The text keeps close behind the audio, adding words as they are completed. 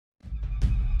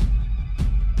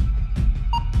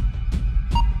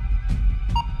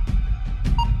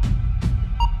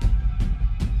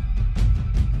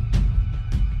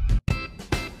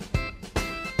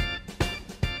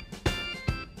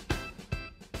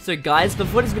So guys,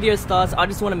 before this video starts, I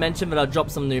just want to mention that I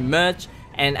dropped some new merch.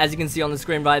 And as you can see on the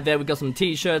screen right there, we got some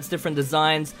t-shirts, different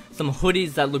designs, some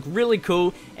hoodies that look really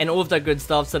cool, and all of that good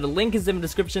stuff. So the link is in the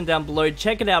description down below.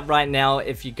 Check it out right now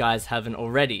if you guys haven't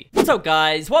already. What's up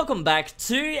guys, welcome back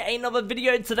to another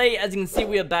video. Today, as you can see,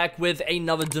 we are back with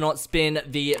another Do Not Spin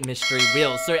the Mystery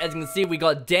Wheel. So as you can see, we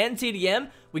got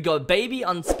DanTDM, we got Baby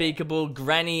Unspeakable,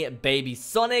 Granny, Baby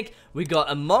Sonic, we got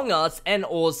Among Us, and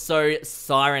also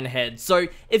Siren Head. So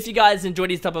if you guys enjoy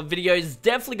these type of videos,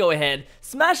 definitely go ahead,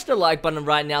 smash the like button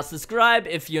right now, subscribe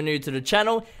if you're new to the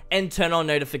channel, and turn on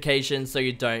notifications so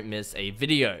you don't miss a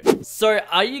video. So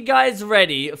are you guys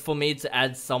ready for me to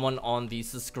add someone on the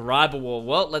subscriber wall?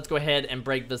 Well, let's go ahead and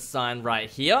break this sign right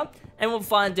here, and we'll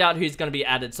find out who's going to be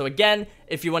added. So again,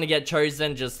 if you want to get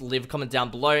chosen, just leave a comment down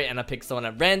below and I pick someone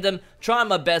at random. Try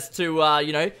my best to,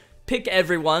 you know, pick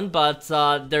everyone, but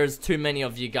there's too many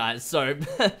of you guys, so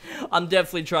I'm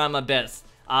definitely trying my best.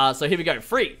 So here we go.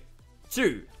 3,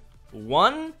 2,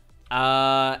 1.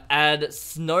 Add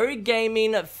Snow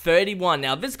Gaming 31.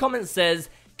 Now this comment says,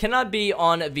 can I be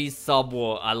on the sub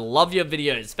war? I love your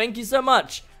videos. Thank you so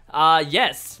much.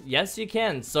 Yes you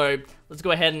can. So let's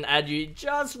go ahead and add you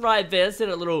just right there. Set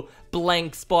a little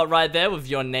blank spot right there with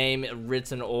your name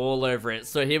written all over it.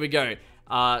 So here we go.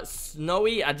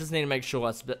 Snowy, I just need to make sure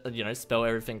I spell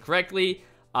everything correctly.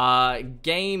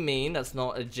 Gaming, that's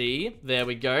not a G. There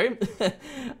we go.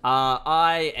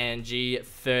 ING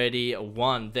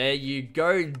 31. There you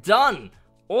go. Done.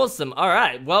 Awesome.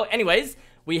 Alright. Well, anyways,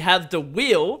 we have the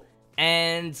wheel,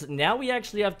 and now we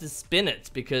actually have to spin it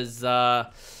because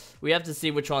we have to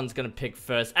see which one's gonna pick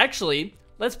first. Actually,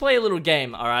 let's play a little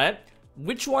game, alright?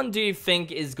 Which one do you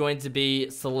think is going to be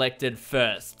selected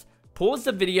first? Pause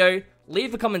the video,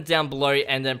 leave a comment down below,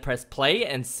 and then press play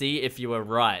and see if you were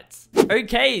right.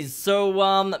 Okay,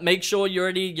 so make sure you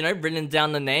already, written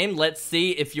down the name. Let's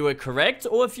see if you were correct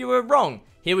or if you were wrong.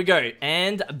 Here we go,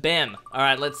 and bam.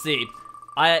 Alright, let's see.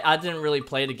 I didn't really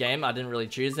play the game. I didn't really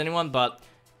choose anyone, but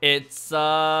it's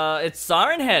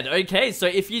Siren Head. Okay, so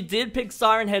if you did pick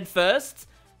Siren Head first,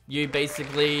 you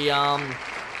basically, you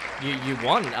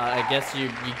won. I guess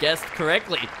you guessed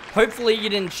correctly. Hopefully you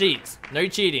didn't cheat. No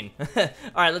cheating.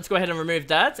 Alright, let's go ahead and remove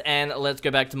that, and let's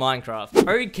go back to Minecraft.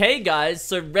 Okay, guys,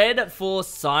 so red for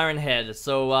Siren Head.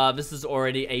 So, this is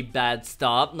already a bad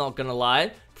start, not gonna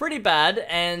lie. Pretty bad,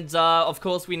 and, of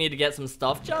course, we need to get some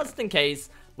stuff just in case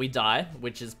we die,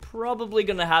 which is probably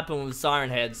gonna happen with Siren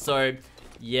Head. So,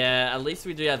 yeah, at least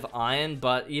we do have iron,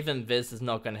 but even this is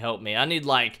not gonna help me. I need,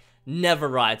 like,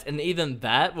 Neverite, and even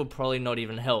that will probably not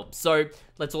even help. So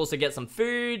let's also get some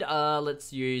food.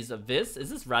 Let's use this. Is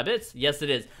this rabbit? Yes,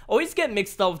 it is. Always get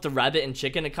mixed up with the rabbit and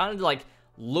chicken. It kind of like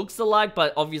looks alike,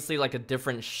 but obviously like a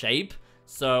different shape.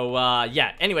 So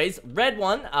yeah, anyways, red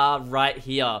one right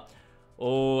here.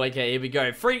 Oh, okay, here we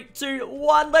go. 3, 2,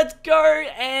 1, let's go.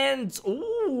 And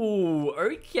ooh,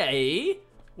 okay,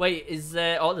 wait, is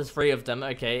there, oh, there's 3 of them.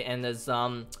 Okay, and there's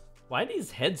why are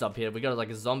these heads up here? We got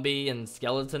like a zombie and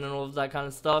skeleton and all of that kind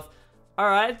of stuff.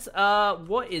 Alright,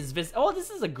 what is this? Oh, this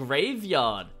is a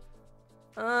graveyard.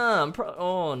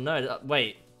 Oh no,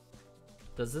 wait.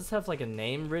 Does this have like a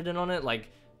name written on it?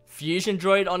 Like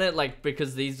FuzionDroid on it? Like,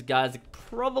 because these guys are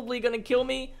probably gonna kill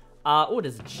me. Oh,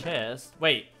 there's a chest.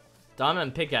 Wait,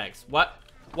 diamond pickaxe. What?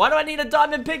 Why do I need a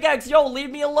diamond pickaxe? Yo, leave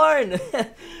me alone.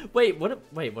 Wait, what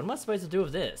am I supposed to do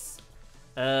with this?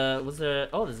 Was there,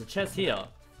 oh, there's a chest here.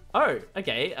 Oh,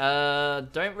 okay,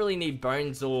 don't really need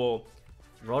bones or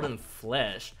rotten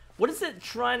flesh. What is it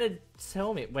trying to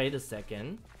tell me? Wait a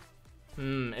second.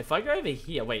 If I go over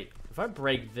here, wait, if I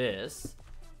break this.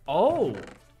 Oh,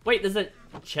 wait, there's a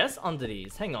chest under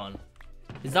these. Hang on.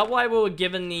 Is that why we were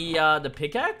given the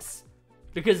pickaxe?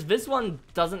 Because this one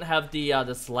doesn't have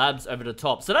the slabs over the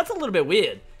top. So that's a little bit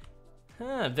weird.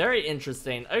 Huh, very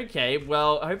interesting. Okay,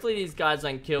 well, hopefully these guys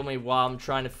don't kill me while I'm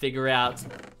trying to figure out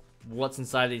what's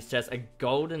inside these chests. A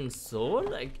golden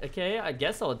sword? Okay, I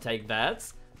guess I'll take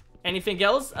that. Anything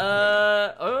else?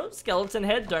 Oh, skeleton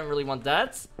head. Don't really want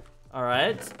that.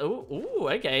 Alright. Ooh,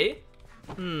 okay.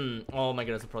 Oh my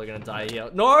goodness, I'm probably gonna die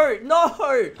here. No!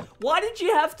 No! Why did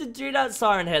you have to do that,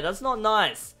 Siren Head? That's not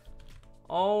nice.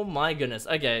 Oh my goodness.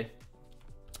 Okay.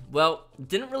 Well,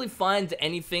 didn't really find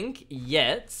anything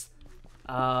yet.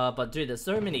 But dude, there's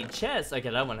so many chests. Okay,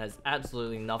 that one has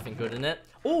absolutely nothing good in it.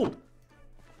 Ooh!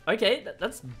 Okay,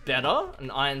 that's better. An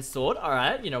iron sword.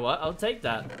 Alright, you know what? I'll take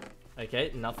that.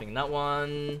 Okay, nothing in that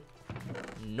one.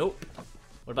 Nope.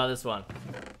 What about this one?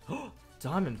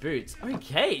 Diamond boots.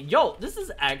 Okay, yo, this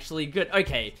is actually good.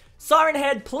 Okay, Siren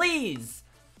Head, please.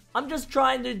 I'm just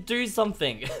trying to do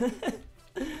something.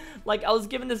 Like, I was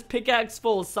given this pickaxe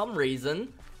for some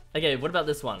reason. Okay, what about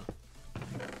this one?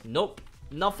 Nope.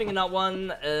 Nothing in that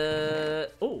one.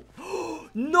 Oh.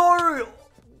 No!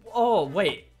 Oh,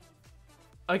 wait.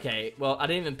 Okay, well, I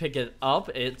didn't even pick it up.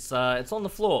 It's on the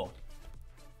floor.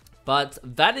 But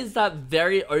that is that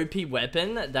very OP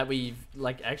weapon that we've,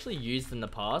 like, actually used in the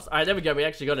past. Alright, there we go. We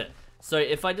actually got it. So,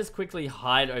 if I just quickly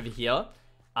hide over here.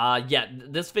 Yeah,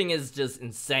 this thing is just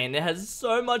insane. It has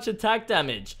so much attack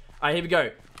damage. Alright, here we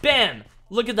go. Bam!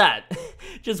 Look at that.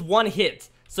 Just one hit.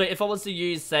 So, if I was to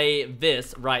use, say,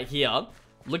 this right here.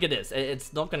 Look at this.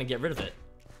 It's not going to get rid of it.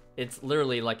 It's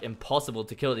literally, like, impossible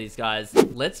to kill these guys.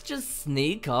 Let's just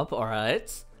sneak up,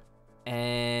 alright?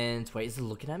 And wait, is it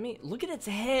looking at me? Look at its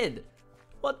head.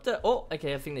 What the? Oh,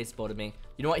 okay, I think they spotted me.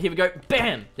 You know what? Here we go.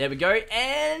 Bam! There we go.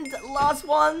 And last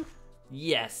one.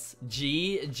 Yes.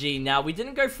 GG. Now, we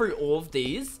didn't go through all of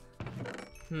these.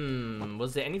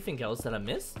 Was there anything else that I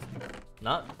missed?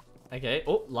 No. Okay.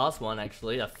 Oh, last one,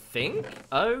 actually, I think.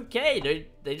 Okay.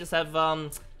 They just have,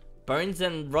 bones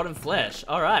and rotten flesh.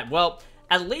 Alright, well,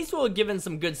 at least we were given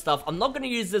some good stuff. I'm not going to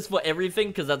use this for everything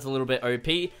because that's a little bit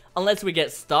OP. Unless we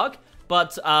get stuck.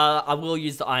 But, I will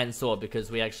use the iron sword because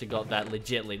we actually got that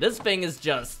legitly. This thing is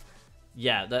just...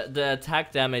 Yeah, the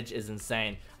attack damage is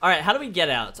insane. Alright, how do we get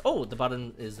out? Oh, the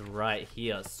button is right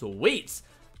here. Sweet.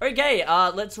 Okay,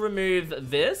 let's remove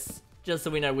this. Just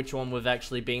so we know which one we've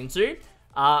actually been to.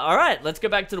 Alright, let's go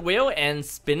back to the wheel and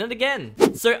spin it again.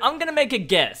 So, I'm gonna make a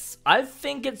guess. I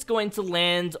think it's going to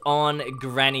land on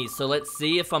Granny. So, let's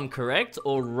see if I'm correct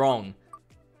or wrong.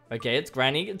 Okay, it's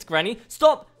Granny. It's Granny.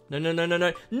 Stop! No, no, no, no,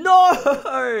 no. No!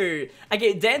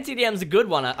 Okay, DanTDM's a good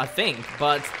one, I think.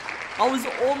 But I was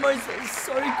almost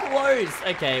so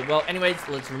close. Okay, well, anyways,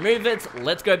 let's remove it.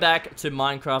 Let's go back to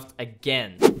Minecraft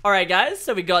again. Alright, guys,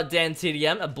 so we got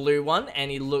DanTDM, a blue one, and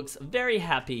he looks very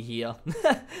happy here.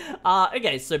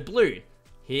 Okay, so blue.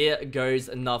 Here goes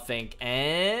nothing.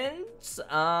 And,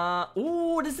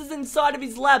 ooh, this is inside of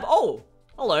his lab. Oh,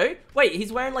 hello. Wait,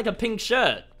 he's wearing like a pink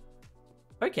shirt.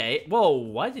 Okay, whoa,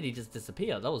 why did he just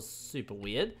disappear? That was super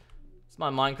weird. Is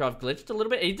my Minecraft glitched a little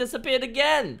bit? He disappeared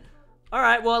again.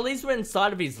 Alright, well, at least we're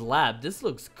inside of his lab. This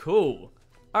looks cool.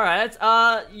 Alright,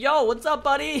 yo, what's up,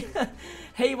 buddy?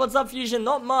 Hey, what's up, Fusion?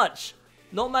 Not much.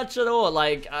 Not much at all.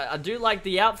 Like, I do like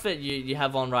the outfit you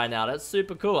have on right now. That's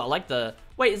super cool. I like the...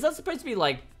 Wait, is that supposed to be,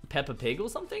 like, Peppa Pig or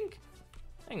something?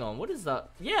 Hang on, what is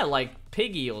that? Yeah, like,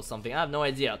 Piggy or something. I have no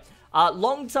idea.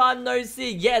 Long time no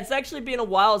see. Yeah, it's actually been a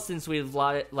while since we've,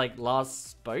 like, last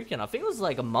spoken. I think it was,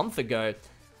 like, a month ago.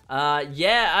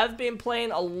 Yeah, I've been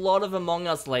playing a lot of Among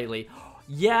Us lately.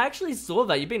 Yeah, I actually saw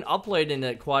that. You've been uploading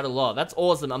it quite a lot. That's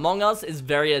awesome. Among Us is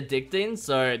very addicting,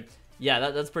 so yeah,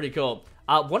 that's pretty cool.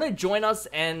 Want to join us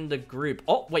and the group?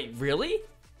 Oh, wait, really?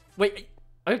 Wait,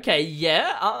 okay,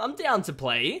 yeah, I'm down to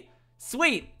play.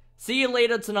 Sweet. See you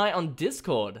later tonight on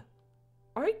Discord.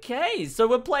 Okay, so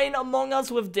we're playing Among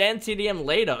Us with DanTDM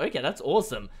later. Okay, that's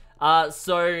awesome.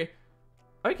 So...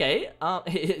 Okay,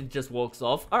 it just walks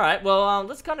off. Alright, well,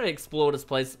 let's kind of explore this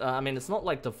place. I mean, it's not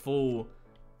like the full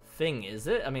thing, is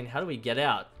it? I mean, how do we get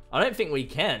out? I don't think we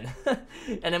can.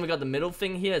 And then we got the middle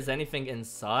thing here. Is anything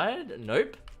inside?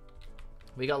 Nope.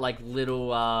 We got like little,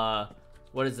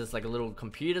 what is this? Like a little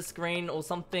computer screen or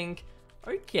something?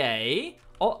 Okay.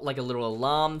 Oh, like a little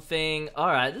alarm thing.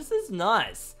 Alright, this is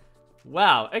nice.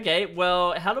 Wow, okay,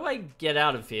 well, how do I get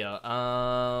out of here?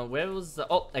 Where was the...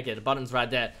 Oh, okay, the button's right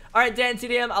there. Alright,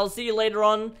 DanTDM, I'll see you later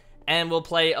on, and we'll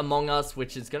play Among Us,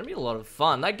 which is gonna be a lot of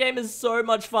fun. That game is so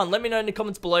much fun. Let me know in the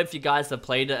comments below if you guys have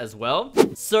played it as well.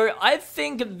 So, I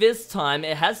think this time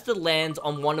it has to land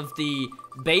on one of the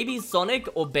Baby Sonic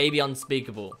or Baby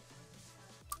Unspeakable.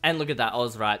 And look at that, I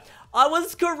was right. I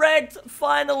was correct,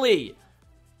 finally!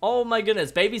 Oh my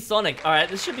goodness, Baby Sonic. Alright,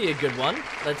 this should be a good one.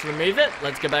 Let's remove it.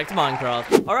 Let's go back to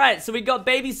Minecraft. Alright, so we got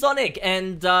Baby Sonic,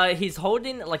 and he's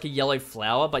holding like a yellow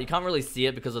flower, but you can't really see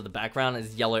it because of the background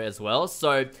is yellow as well.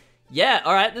 So, yeah,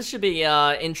 alright, this should be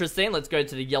interesting. Let's go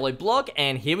to the yellow block,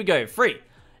 and here we go. 3,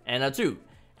 and a 2,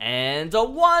 and a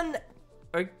 1.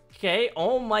 Okay,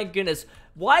 oh my goodness.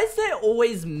 Why is there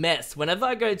always mess whenever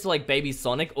I go to like Baby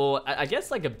Sonic, or I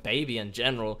guess like a baby in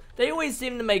general? They always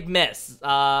seem to make mess.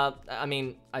 I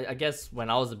mean, I guess when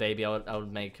I was a baby, I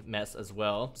would make mess as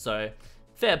well. So,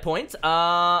 fair point.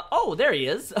 Oh, there he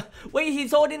is. Wait,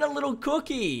 he's holding a little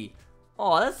cookie.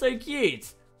 Oh, that's so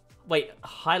cute. Wait,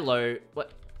 hello.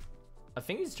 What? I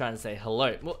think he's trying to say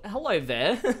hello. Well, hello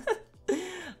there.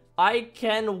 I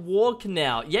can walk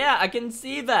now. Yeah, I can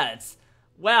see that.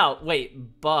 Wow,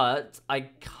 wait, but I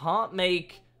can't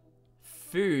make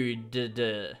food.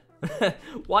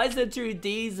 Why is there 2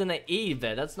 D's and an E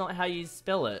there? That's not how you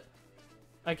spell it.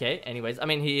 Okay, anyways, I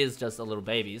mean, he is just a little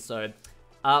baby, so...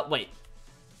 wait.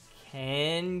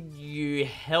 Can you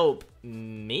help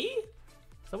me?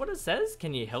 Is that what it says?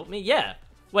 Can you help me? Yeah.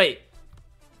 Wait.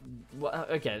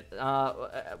 Okay.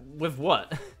 With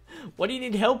what? What do you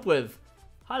need help with?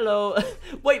 Hello.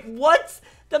 Wait, what?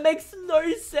 That makes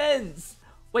no sense.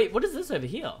 Wait, what is this over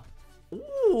here?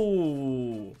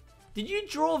 Ooh. Did you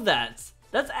draw that?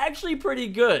 That's actually pretty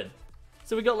good.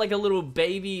 So we got like a little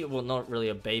baby, well, not really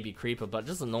a baby creeper, but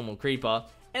just a normal creeper,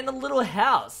 and a little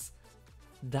house.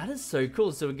 That is so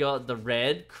cool. So we got the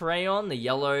red crayon, the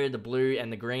yellow, the blue,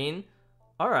 and the green.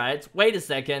 All right, wait a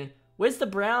second. Where's the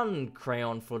brown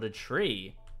crayon for the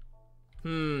tree?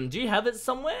 Do you have it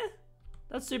somewhere?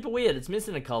 That's super weird. It's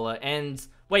missing a color. And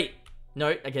wait, no,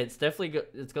 okay, it's definitely got,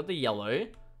 it's got the yellow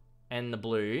and the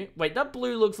blue. Wait, that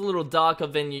blue looks a little darker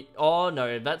than you. Oh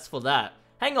no, that's for that.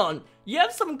 Hang on, you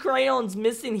have some crayons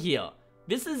missing here.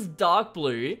 This is dark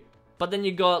blue, but then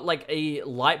you got like a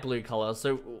light blue color.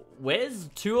 So where's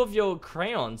two of your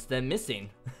crayons? They're missing.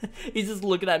 He's just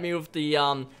looking at me with the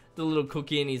little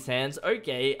cookie in his hands.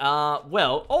 Okay,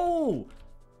 well, oh,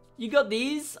 you got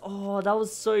these? Oh, that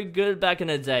was so good back in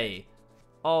the day.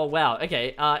 Oh, wow.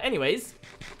 Okay, anyways,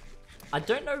 I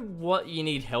don't know what you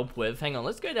need help with. Hang on,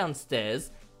 let's go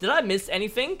downstairs. Did I miss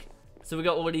anything? So we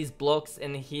got all these blocks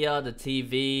in here, the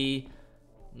TV.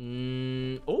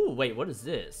 Oh, wait, what is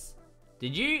this?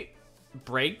 Did you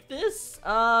break this,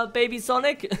 Baby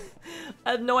Sonic?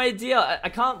 I have no idea. I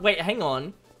can't, wait, hang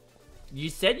on. You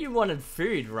said you wanted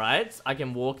food, right? I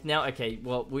can walk now? Okay,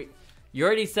 well, you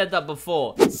already said that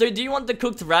before. So do you want the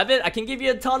cooked rabbit? I can give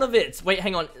you a ton of it. Wait,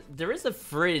 hang on. There is a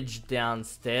fridge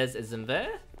downstairs, isn't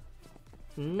there?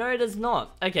 No, there's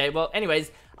not. Okay, well,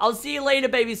 anyways, I'll see you later,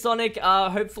 Baby Sonic.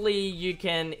 Hopefully you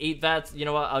can eat that. You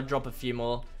know what? I'll drop a few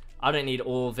more. I don't need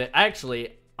all of it.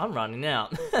 Actually, I'm running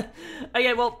out.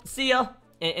 Okay, well, see ya.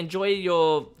 Enjoy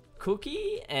your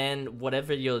cookie and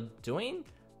whatever you're doing.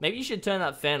 Maybe you should turn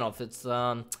that fan off. It's,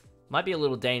 might be a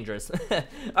little dangerous.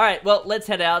 Alright, well, let's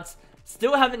head out.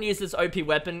 Still haven't used this OP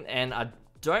weapon, and I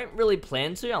don't really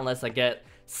plan to unless I get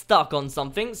stuck on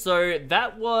something. So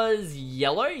that was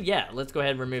yellow. Yeah, let's go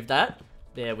ahead and remove that.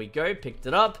 There we go, picked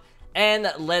it up.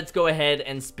 And let's go ahead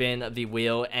and spin the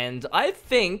wheel. And I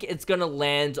think it's gonna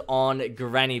land on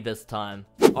Granny this time.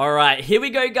 Alright, here we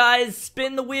go, guys.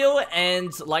 Spin the wheel.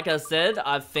 And like I said,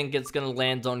 I think it's gonna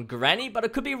land on Granny, but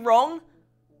it could be wrong.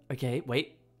 Okay,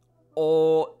 wait.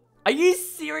 Or, are you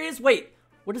serious? Wait,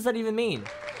 what does that even mean?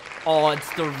 Oh,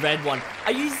 it's the red one.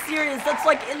 Are you serious? That's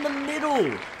like in the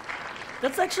middle.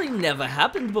 That's actually never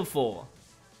happened before.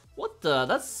 What the?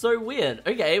 That's so weird.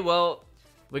 Okay, well,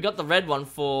 we got the red one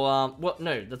for, well,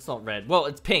 no, that's not red. Well,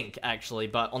 it's pink, actually,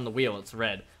 but on the wheel, it's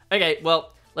red. Okay,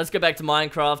 well, let's go back to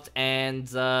Minecraft, and,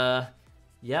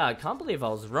 yeah, I can't believe I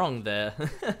was wrong there.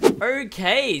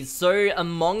 Okay, so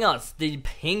Among Us, the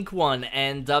pink one,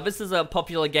 and, this is a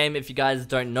popular game if you guys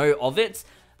don't know of it.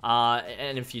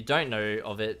 And if you don't know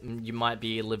of it, you might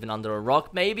be living under a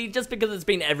rock, maybe, just because it's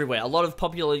been everywhere. A lot of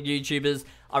popular YouTubers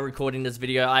are recording this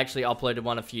video. I actually uploaded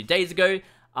one a few days ago.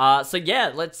 So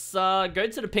yeah, let's go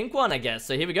to the pink one, I guess.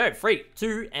 So here we go. 3,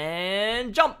 2,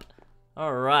 and jump.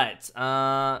 Alright.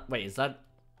 Wait, is that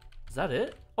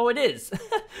it? Oh, it is.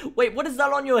 Wait, what is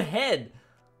that on your head?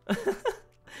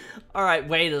 Alright,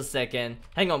 wait a second.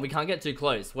 Hang on, we can't get too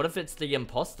close. What if it's the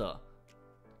imposter?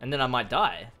 And then I might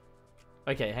die.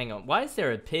 Okay, hang on. Why is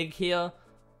there a pig here?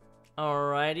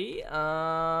 Alrighty.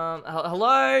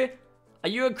 Hello? Are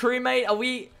you a crewmate? Are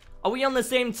we on the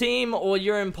same team, or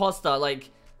you're an imposter? Like,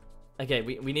 okay,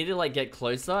 we need to like get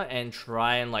closer and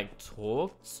try and like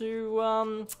talk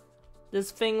to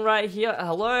this thing right here.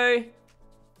 Hello?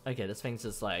 Okay, this thing's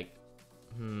just like,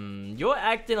 you're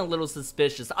acting a little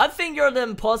suspicious. I think you're the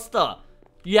imposter.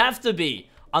 You have to be.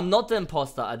 I'm not the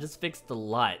imposter. I just fixed the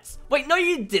lights. Wait, no,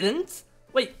 you didn't.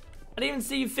 Wait. I didn't even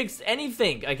see you fix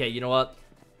anything. Okay, you know what?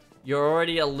 You're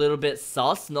already a little bit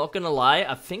sus, not gonna lie.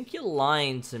 I think you're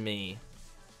lying to me.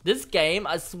 This game,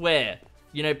 I swear,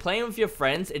 you know, playing with your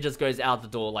friends, it just goes out the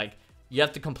door. Like, you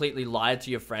have to completely lie to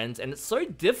your friends, and it's so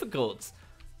difficult.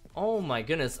 Oh my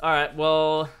goodness. Alright,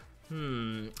 well,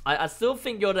 I still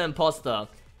think you're the imposter.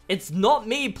 It's not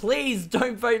me, please,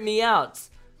 don't vote me out.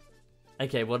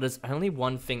 Okay, well, there's only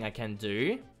one thing I can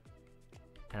do.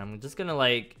 And I'm just gonna,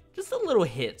 like, just a little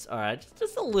hit, alright?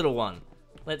 Just a little one.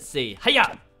 Let's see.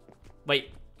 Hiya!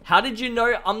 Wait, how did you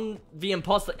know I'm the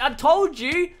imposter? I told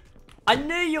you! I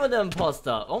knew you were the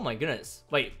imposter. Oh my goodness.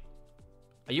 Wait.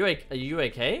 Are you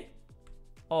okay?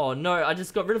 Oh no, I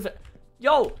just got rid of it.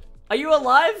 Yo! Are you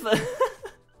alive?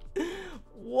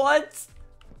 What?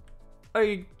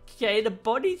 Okay, the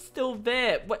body's still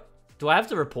there. What? Do I have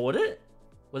to report it?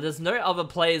 Well, there's no other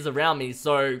players around me,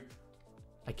 so...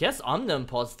 I guess I'm the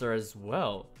imposter as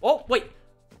well. Oh, wait.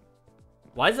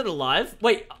 Why is it alive?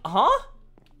 Wait, huh?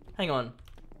 Hang on.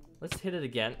 Let's hit it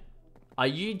again. Are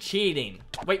you cheating?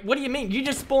 Wait, what do you mean? You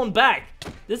just spawned back.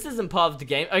 This isn't part of the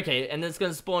game. Okay, and it's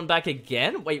gonna spawn back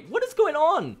again? Wait, what is going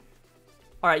on?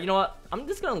 Alright, you know what? I'm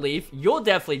just gonna leave. You're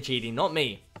definitely cheating, not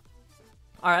me.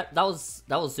 Alright, that was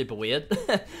super weird.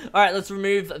 Alright, let's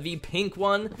remove the pink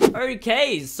one.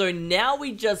 Okay, so now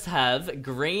we just have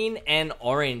green and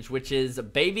orange, which is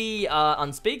Baby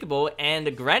Unspeakable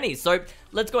and Granny. So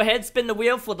let's go ahead, spin the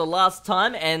wheel for the last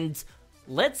time, and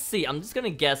let's see. I'm just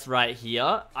gonna guess right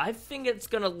here. I think it's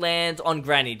gonna land on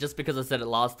Granny, just because I said it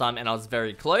last time and I was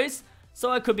very close.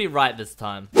 So I could be right this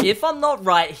time. If I'm not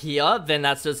right here, then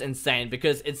that's just insane,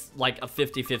 because it's like a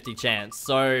 50-50 chance.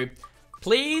 So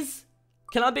please,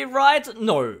 can I be right?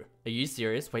 No. Are you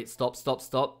serious? Wait, stop.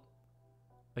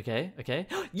 Okay.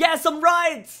 Yes, I'm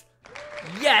right!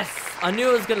 Yes! I knew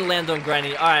it was gonna land on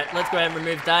Granny. Alright, let's go ahead and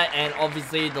remove that. And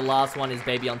obviously the last one is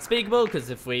Baby Unspeakable, because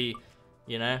if we,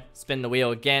 you know, spin the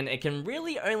wheel again, it can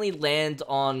really only land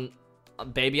on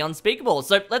Baby Unspeakable.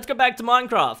 So let's go back to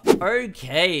Minecraft.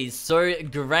 Okay, so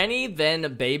Granny,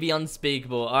 then Baby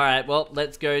Unspeakable. Alright, well,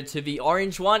 let's go to the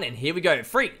orange one, and here we go.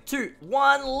 3, 2,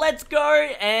 1, let's go!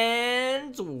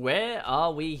 And where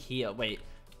are we here? Wait,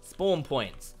 spawn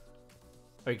points.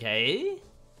 Okay.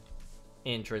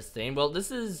 Interesting. Well,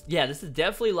 this is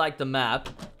definitely like the map.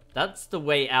 That's the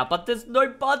way out, but there's no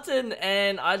button,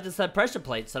 and I just have pressure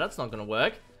plates, so that's not gonna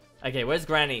work. Okay, where's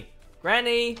Granny?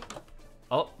 Granny!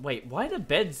 Oh, wait, why are the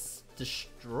beds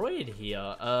destroyed here?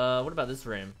 What about this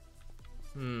room?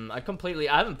 I haven't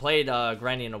played,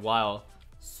 Granny in a while.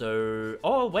 So,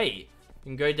 oh, wait. You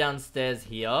can go downstairs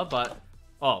here, but,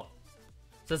 oh.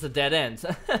 It's just a dead end.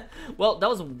 Well, that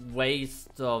was a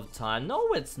waste of time.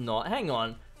 No, it's not. Hang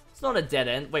on. It's not a dead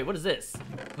end. Wait, what is this?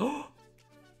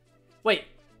 Wait.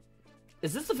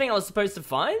 Is this the thing I was supposed to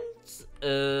find?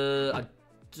 I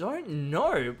don't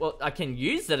know. Well, I can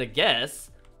use it, I guess.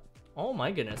 Oh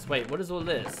my goodness. Wait, what is all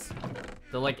this?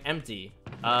 They're like empty.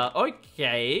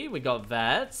 Okay, we got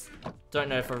that. Don't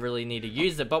know if I really need to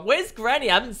use it, but where's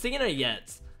Granny? I haven't seen her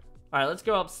yet. Alright, let's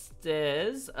go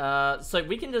upstairs. So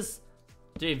we can just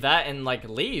do that and like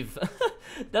leave.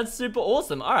 That's super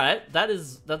awesome. Alright,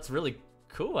 that's really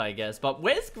cool, I guess. But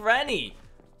where's Granny?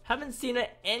 Haven't seen her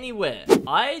anywhere.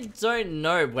 I don't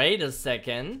know. Wait a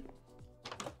second.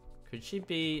 Could she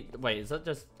be... Wait, is that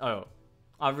just... Oh.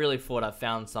 I really thought I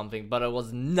found something, but it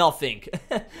was nothing.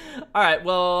 Alright,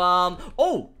 well,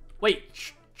 oh!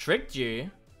 Wait, tricked you?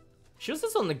 She was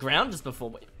just on the ground just before.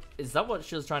 Wait, is that what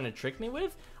she was trying to trick me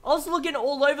with? I was looking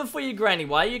all over for you, Granny.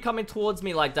 Why are you coming towards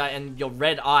me like that and your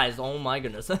red eyes? Oh my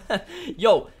goodness.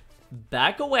 Yo,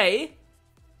 back away.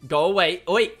 Go away.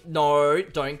 Oh, wait, no,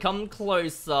 don't come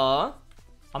closer.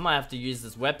 I might have to use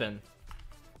this weapon.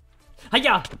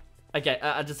 Hiya! Okay,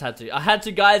 I just had to. I had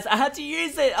to, guys. I had to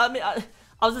use it. I mean,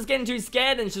 I was just getting too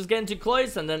scared and she was getting too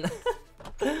close, and then...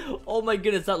 Oh my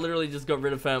goodness, that literally just got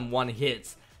rid of her in one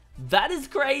hit. That is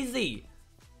crazy.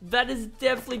 That is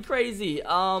definitely crazy.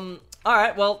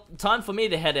 Alright, well, time for me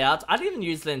to head out. I didn't even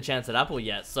use the enchanted apple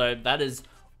yet, so that is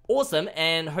awesome,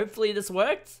 and hopefully this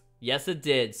worked. Yes, it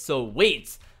did.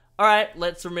 Sweet. Alright,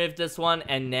 let's remove this one,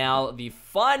 and now the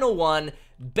final one,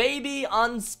 Baby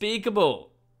Unspeakable.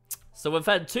 So we've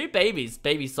had two babies,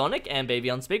 Baby Sonic and Baby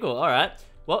Unspeakable. Alright.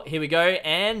 Well, here we go,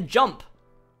 and jump.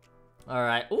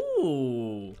 Alright,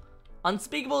 ooh.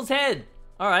 Unspeakable's head.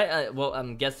 Alright, well,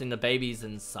 I'm guessing the baby's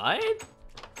inside?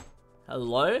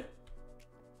 Hello?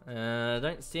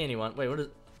 Don't see anyone. Wait,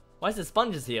 why is there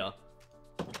sponges here?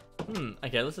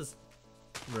 Okay, let's just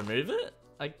remove it,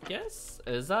 I guess?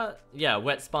 Is that? Yeah,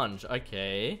 wet sponge,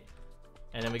 okay.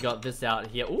 And then we got this out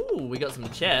here. Ooh, we got some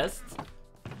chests.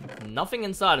 Nothing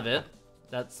inside of it.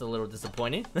 That's a little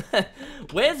disappointing.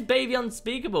 Where's Baby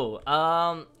Unspeakable?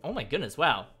 Oh my goodness,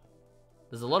 wow.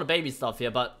 There's a lot of baby stuff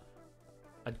here, but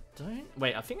I don't...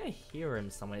 Wait, I think I hear him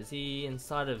somewhere. Is he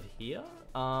inside of here?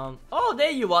 Oh,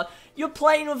 there you are. You're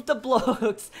playing with the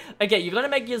blocks. Okay, you're gonna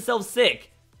make yourself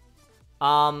sick.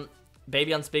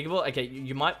 Baby Unspeakable. Okay,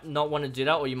 you might not want to do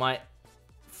that, or you might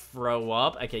throw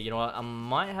up. Okay, you know what? I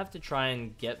might have to try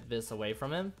and get this away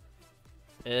from him.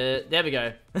 There we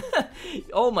go.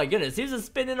 Oh my goodness, he's just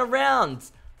spinning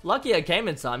around. Lucky I came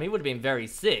in time, he would have been very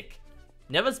sick.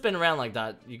 Never spin around like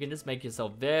that. You can just make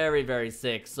yourself very, very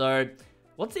sick. So,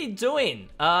 what's he doing?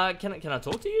 Can I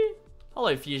talk to you?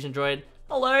 Hello, FuzionDroid.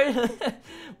 Hello.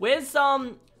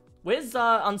 Where's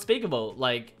Unspeakable?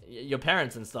 Like, your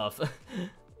parents and stuff.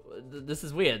 This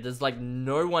is weird. There's like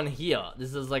no one here.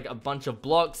 This is like a bunch of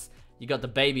blocks. You got the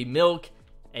baby milk,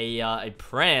 a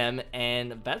pram,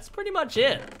 and that's pretty much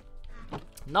it.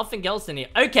 Nothing else in here.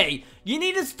 Okay, you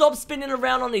need to stop spinning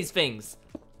around on these things.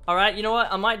 Alright, you know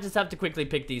what? I might just have to quickly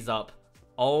pick these up.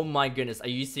 Oh my goodness, are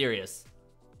you serious?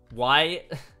 Why?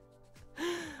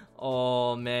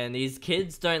 Oh man, these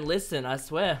kids don't listen, I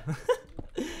swear.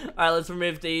 Alright, let's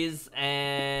remove these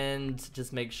and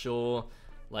just make sure,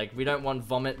 like, we don't want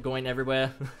vomit going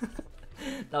everywhere.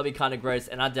 That'll be kind of gross,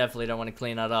 and I definitely don't want to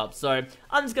clean that up. So,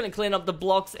 I'm just going to clean up the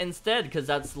blocks instead, because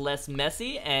that's less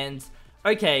messy. And,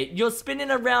 okay, you're spinning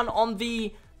around on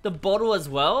the bottle as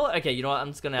well. Okay, you know what? I'm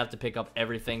just going to have to pick up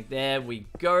everything. There we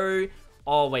go.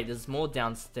 Oh, wait, there's more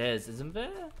downstairs, isn't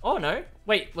there? Oh, no.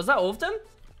 Wait, was that all of them?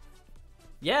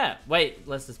 Yeah, wait,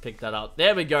 let's just pick that up.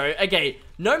 There we go. Okay,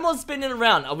 no more spinning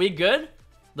around. Are we good?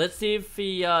 Let's see if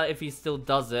he still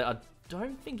does it. I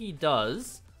don't think he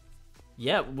does.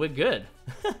 Yeah, we're good.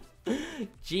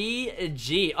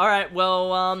 GG. Alright,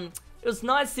 well, it was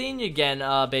nice seeing you again,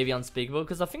 Baby Unspeakable,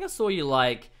 because I think I saw you,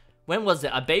 like, when was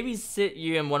it? I babysit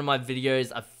you in one of my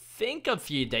videos, I think a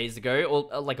few days ago,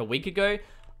 or like a week ago.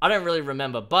 I don't really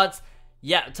remember, but,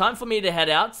 yeah, time for me to head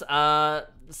out.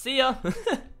 See ya.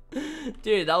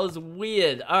 Dude, that was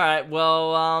weird. Alright,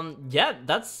 well, yeah,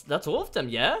 that's all of them,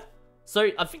 yeah?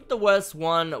 So, I think the worst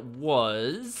one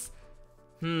was...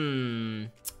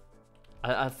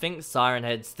 I think Siren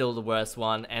Head's still the worst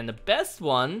one, and the best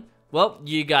one, well,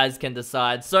 you guys can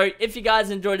decide. So, if you guys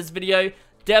enjoyed this video,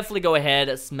 definitely go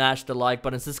ahead, smash the like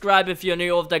button, subscribe if you're new,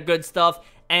 all of that good stuff.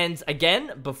 And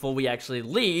again, before we actually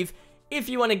leave, if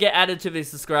you want to get added to the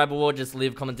subscriber wall, just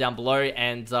leave a comment down below,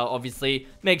 and obviously,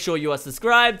 make sure you are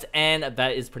subscribed, and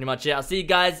that is pretty much it. I'll see you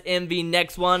guys in the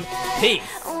next one. Peace.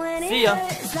 See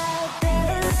ya.